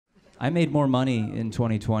I made more money in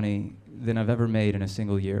 2020 than I've ever made in a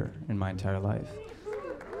single year in my entire life.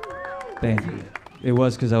 Thank you. It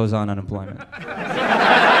was because I was on unemployment. And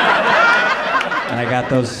I got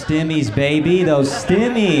those stimmies, baby, those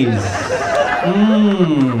stimmies.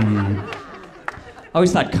 I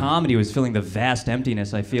always thought comedy was filling the vast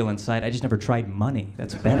emptiness I feel inside. I just never tried money.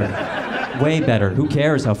 That's better. Way better. Who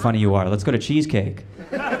cares how funny you are? Let's go to cheesecake.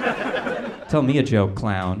 Tell me a joke,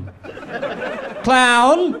 clown.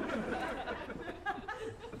 Clown!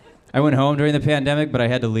 I went home during the pandemic, but I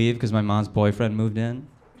had to leave because my mom's boyfriend moved in.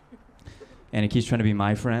 And he keeps trying to be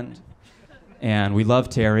my friend. And we love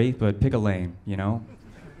Terry, but pick a lane, you know?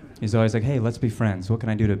 He's always like, hey, let's be friends. What can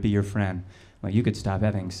I do to be your friend? Like, you could stop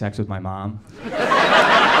having sex with my mom.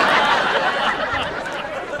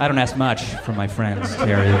 I don't ask much from my friends,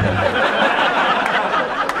 Terry. But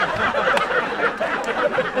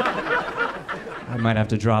I might have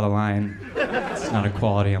to draw the line. It's not a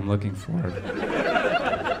quality I'm looking for.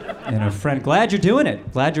 And a friend, glad you're doing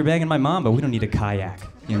it. Glad you're banging my mom, but we don't need a kayak,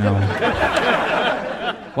 you know?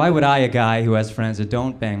 Why would I, a guy who has friends that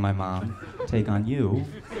don't bang my mom, take on you?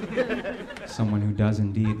 Someone who does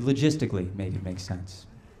indeed. Logistically, make it make sense.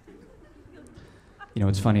 You know,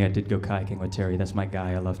 it's funny, I did go kayaking with Terry. That's my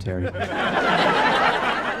guy, I love Terry.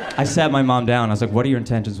 I sat my mom down, I was like, what are your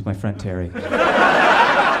intentions with my friend Terry?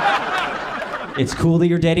 It's cool that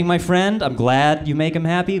you're dating my friend. I'm glad you make him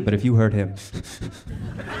happy, but if you hurt him...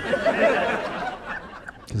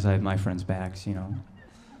 Because I have my friend's backs, you know.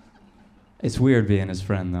 It's weird being his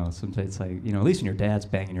friend, though. Sometimes it's like, you know, at least when your dad's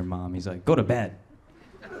banging your mom, he's like, go to bed.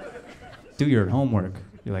 Do your homework.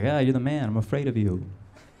 You're like, you're the man, I'm afraid of you.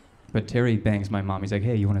 But Terry bangs my mom, he's like,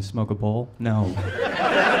 hey, you want to smoke a bowl? No.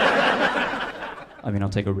 I mean, I'll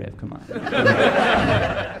take a rip, come on.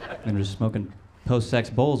 And we're just smoking post-sex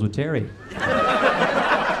bowls with Terry.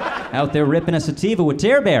 Out there ripping a sativa with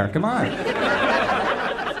Tear Bear, come on.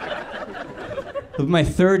 He'll be my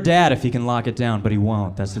third dad if he can lock it down, but he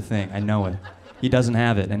won't. That's the thing. I know it. He doesn't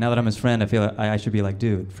have it. And now that I'm his friend, I feel like I should be like,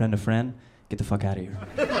 dude, friend to friend, get the fuck out of here.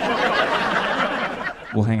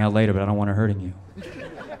 We'll hang out later, but I don't want her hurting you.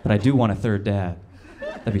 But I do want a third dad.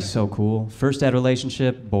 That'd be so cool. First dad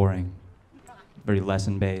relationship, boring. Very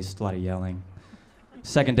lesson-based, a lot of yelling.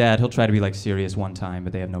 Second dad, he'll try to be like serious one time,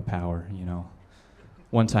 but they have no power, you know.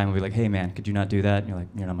 One time he'll be like, hey man, could you not do that? And you're like,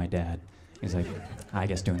 you're not my dad. He's like, I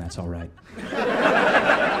guess doing that's all right.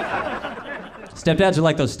 Stepdads are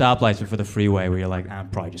like those stoplights before the freeway where you're like, I'm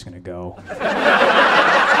probably just gonna go.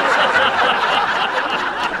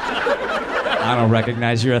 I don't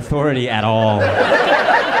recognize your authority at all.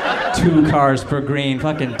 2 cars per green,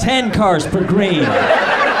 fucking 10 cars per green.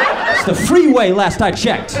 It's the freeway last I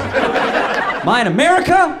checked. Am I in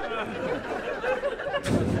America?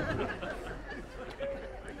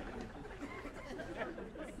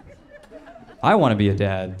 I want to be a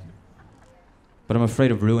dad, but I'm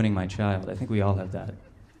afraid of ruining my child. I think we all have that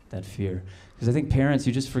fear. Because I think parents,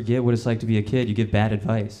 you just forget what it's like to be a kid. You give bad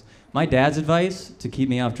advice. My dad's advice to keep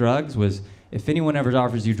me off drugs was, if anyone ever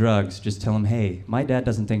offers you drugs, just tell them, hey, my dad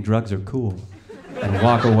doesn't think drugs are cool, and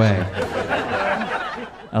walk away.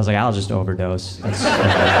 I was like, I'll just overdose.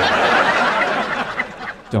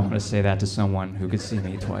 Don't want to say that to someone who could see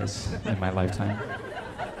me twice in my lifetime.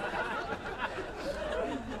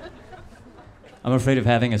 I'm afraid of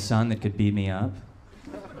having a son that could beat me up.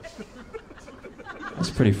 That's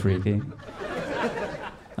pretty freaky.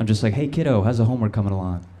 I'm just like, hey kiddo, how's the homework coming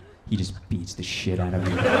along? He just beats the shit out of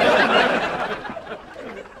me.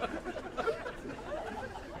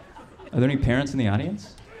 Are there any parents in the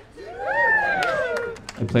audience?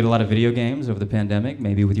 I played a lot of video games over the pandemic,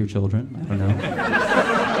 maybe with your children, I don't know.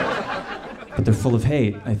 But they're full of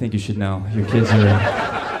hate, I think you should know. Your kids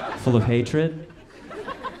are full of hatred.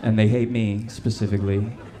 And they hate me, specifically.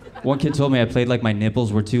 One kid told me I played like my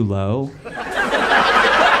nipples were too low.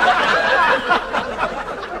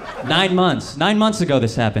 9 months. 9 months ago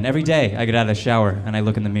this happened. Every day I get out of the shower and I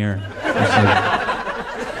look in the mirror. Like,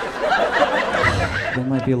 they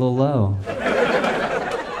might be a little low.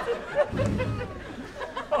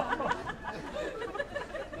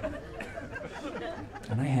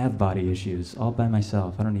 And I have body issues all by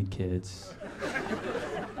myself. I don't need kids.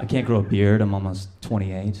 I can't grow a beard, I'm almost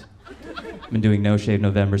 28. I've been doing No Shave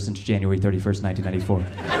November since January 31st, 1994.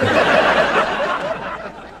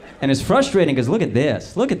 And it's frustrating because look at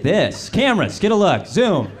this. Cameras, get a look,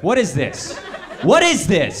 zoom. What is this? What is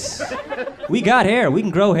this? We got hair, we can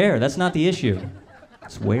grow hair, that's not the issue.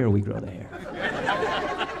 It's where we grow the hair.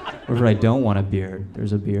 Wherever I don't want a beard,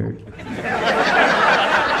 there's a beard.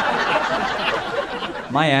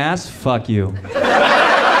 My ass, fuck you.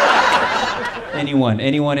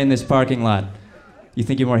 Anyone in this parking lot. You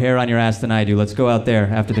think you have more hair on your ass than I do. Let's go out there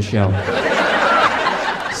after the show.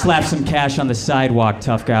 Slap some cash on the sidewalk,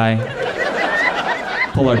 tough guy.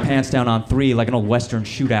 Pull our pants down on 3 like an old Western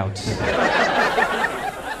shootout.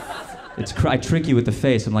 I trick you with the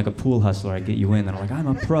face. I'm like a pool hustler. I get you in, and I'm like, I'm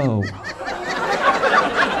a pro.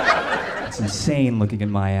 It's insane looking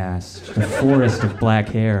in my ass. Just a forest of black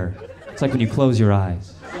hair. It's like when you close your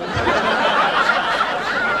eyes.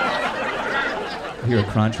 I hear a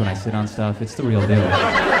crunch when I sit on stuff. It's the real deal.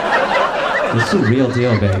 It's the real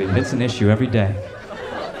deal, baby. It's an issue every day.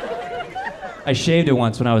 I shaved it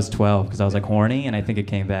once when I was 12 because I was like horny, and I think it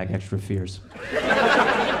came back extra fierce.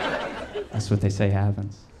 That's what they say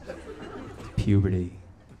happens. Puberty.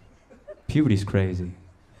 Puberty's crazy.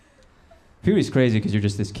 Puberty's crazy because you're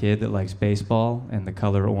just this kid that likes baseball and the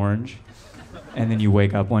color orange, and then you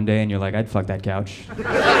wake up one day and you're like, I'd fuck that couch.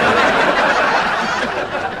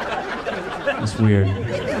 It's weird. I'm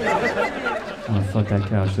gonna fuck that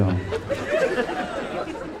couch though.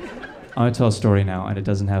 I'm gonna tell a story now, and it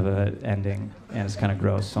doesn't have an ending, and it's kind of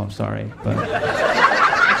gross, so I'm sorry. But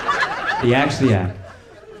yeah.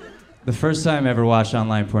 The first time I ever watched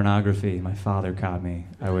online pornography, my father caught me.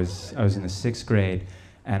 I was in the 6th grade,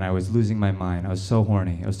 and I was losing my mind. I was so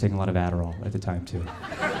horny. I was taking a lot of Adderall at the time too.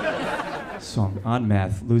 So I'm on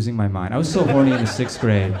meth, losing my mind. I was so horny in the 6th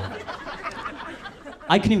grade.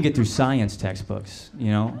 I couldn't even get through science textbooks, you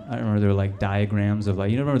know? I remember there were like diagrams of like,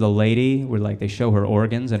 you remember the lady where like they show her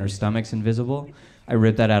organs and her stomach's invisible? I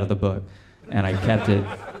ripped that out of the book, and I kept it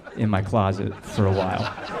in my closet for a while.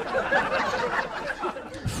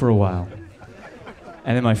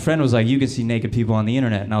 And then my friend was like, you can see naked people on the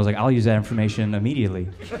internet. And I was like, I'll use that information immediately.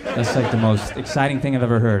 That's like the most exciting thing I've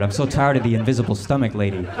ever heard. I'm so tired of the invisible stomach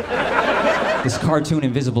lady. This cartoon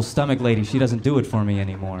invisible stomach lady, she doesn't do it for me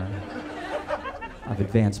anymore. I've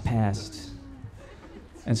advanced past.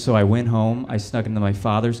 And so I went home, I snuck into my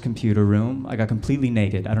father's computer room. I got completely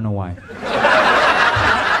naked, I don't know why.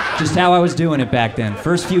 Just how I was doing it back then.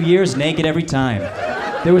 First few years, naked every time.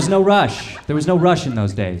 There was no rush. There was no rush in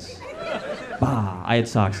those days. Bah, I had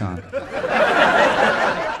socks on.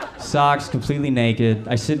 Socks, completely naked.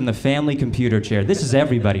 I sit in the family computer chair. This is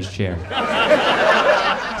everybody's chair.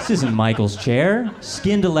 This isn't Michael's chair.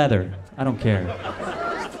 Skin to leather. I don't care.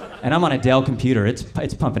 And I'm on a Dell computer. It's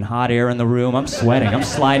pumping hot air in the room. I'm sweating. I'm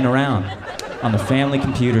sliding around on the family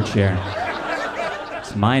computer chair.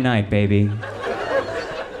 It's my night, baby.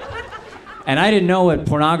 And I didn't know what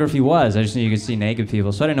pornography was. I just knew you could see naked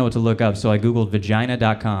people, so I didn't know what to look up, so I Googled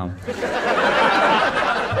vagina.com.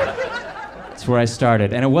 That's where I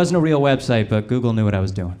started. And it wasn't a real website, but Google knew what I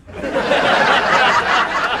was doing.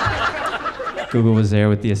 Google was there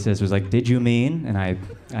with the assist. It was like, did you mean? And I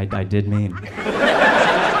did mean.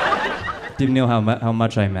 Didn't know how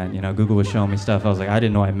much I meant, you know. Google was showing me stuff. I was like, I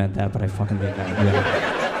didn't know I meant that, but I fucking meant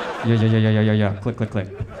that. Yeah. Click.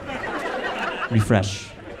 Refresh.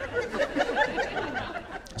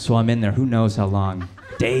 So I'm in there. Who knows how long?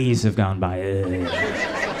 Days have gone by.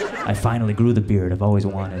 I finally grew the beard I've always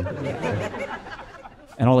wanted.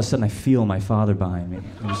 And all of a sudden I feel my father behind me.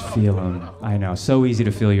 I just feel him. I know. So easy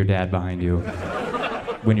to feel your dad behind you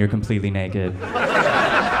when you're completely naked.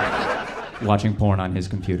 Watching porn on his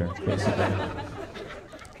computer, basically.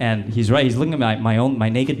 And he's right, he's looking at my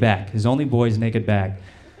naked back, his only boy's naked back.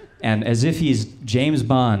 And as if he's James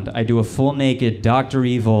Bond, I do a full naked Dr.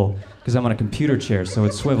 Evil, because I'm on a computer chair, so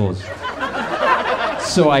it swivels.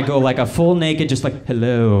 So I go like a full naked, just like,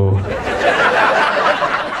 hello.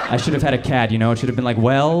 I should have had a cat, you know, it should have been like,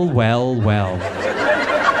 well.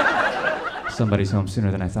 Somebody's home sooner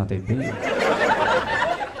than I thought they'd be.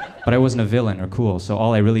 But I wasn't a villain or cool, so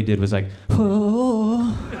all I really did was like,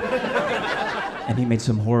 oh. And he made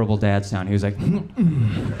some horrible dad sound. He was like,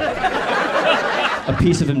 A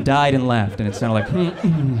piece of him died and left, and it sounded like,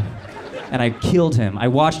 And I killed him. I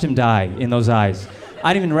watched him die in those eyes.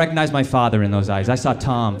 I didn't even recognize my father in those eyes. I saw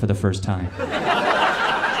Tom for the first time.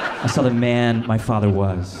 I saw the man my father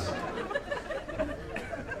was.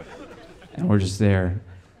 And we're just there.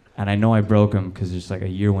 And I know I broke him because just like a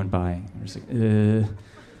year went by. We're just like, And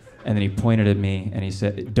then he pointed at me and he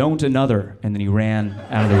said, don't another. And then he ran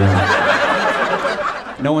out of the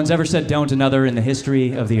room. No one's ever said don't another in the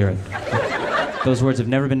history of the earth. Those words have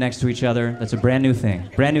never been next to each other. That's a brand new thing.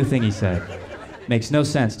 Brand new thing he said. Makes no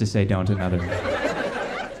sense to say don't another.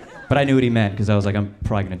 But I knew what he meant because I was like, I'm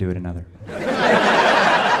probably going to do it another.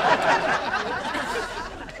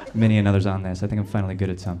 Many another's on this. I think I'm finally good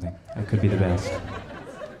at something. I could be the best.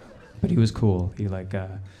 But he was cool. He like,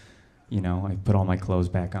 you know, I put all my clothes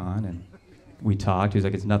back on and we talked. He was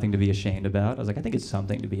like, it's nothing to be ashamed about. I was like, I think it's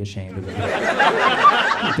something to be ashamed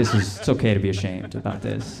about. It's okay to be ashamed about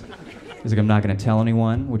this. He's like, I'm not gonna tell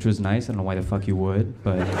anyone, which was nice. I don't know why the fuck you would,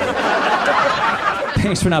 but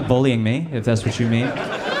thanks for not bullying me, if that's what you mean.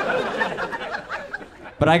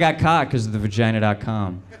 But I got caught because of the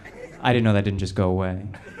vagina.com. I didn't know that didn't just go away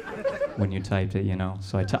when you typed it, you know?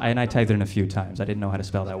 So I typed it in a few times. I didn't know how to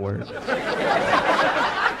spell that word.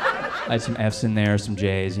 I had some F's in there, some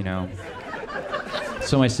J's, you know.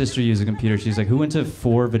 So my sister used a computer. She's like, who went to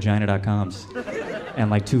 4 vagina.coms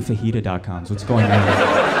and like 2 fajita.coms? What's going on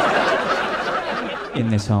in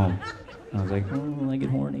this home? I was like, oh, I get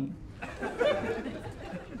horny.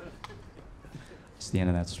 It's the end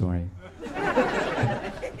of that story.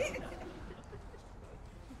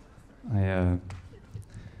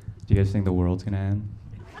 Do you guys think the world's gonna end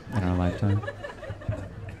in our lifetime?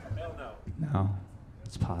 Hell no. No,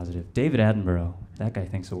 it's positive. David Attenborough, that guy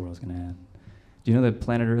thinks the world's gonna end. Do you know the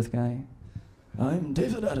Planet Earth guy? I'm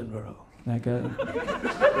David Attenborough. That guy.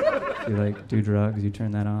 You like do drugs, you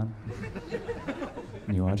turn that on,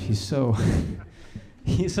 and you watch. He's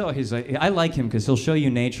like, I like him because he'll show you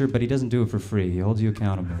nature, but he doesn't do it for free. He holds you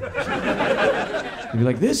accountable. He'll be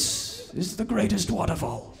like, this is the greatest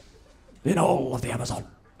waterfall in all of the Amazon.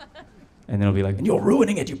 And then he'll be like, and you're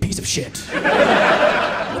ruining it, you piece of shit.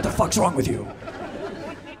 What the fuck's wrong with you?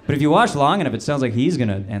 But if you watch long enough, it sounds like he's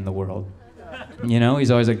gonna end the world. You know, he's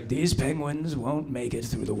always like, these penguins won't make it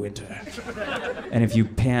through the winter. And if you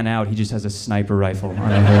pan out, he just has a sniper rifle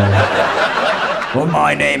on a hill. Well,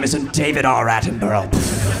 my name isn't David R. Attenborough.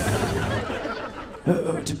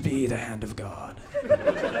 Oh, to be the hand of God.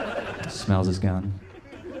 Smells his gun.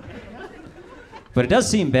 But it does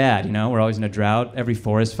seem bad, you know? We're always in a drought. Every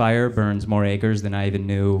forest fire burns more acres than I even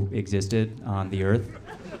knew existed on the earth.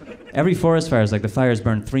 Every forest fire is like the fires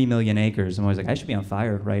burn 3 million acres. I'm always like, I should be on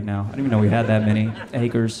fire right now. I didn't even know we had that many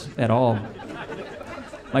acres at all.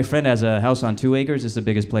 My friend has a house on 2 acres. It's the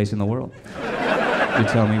biggest place in the world. You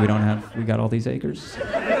tell me we got all these acres?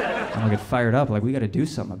 And I'll get fired up, like, we gotta do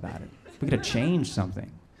something about it. We gotta change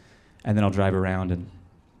something. And then I'll drive around and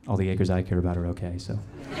all the acres I care about are okay, so.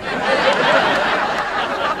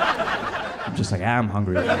 I'm just like, I'm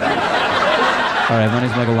hungry. All right, my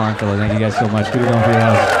name's Michael Longfellow. Thank you guys so much. Keep it going for your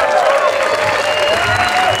house.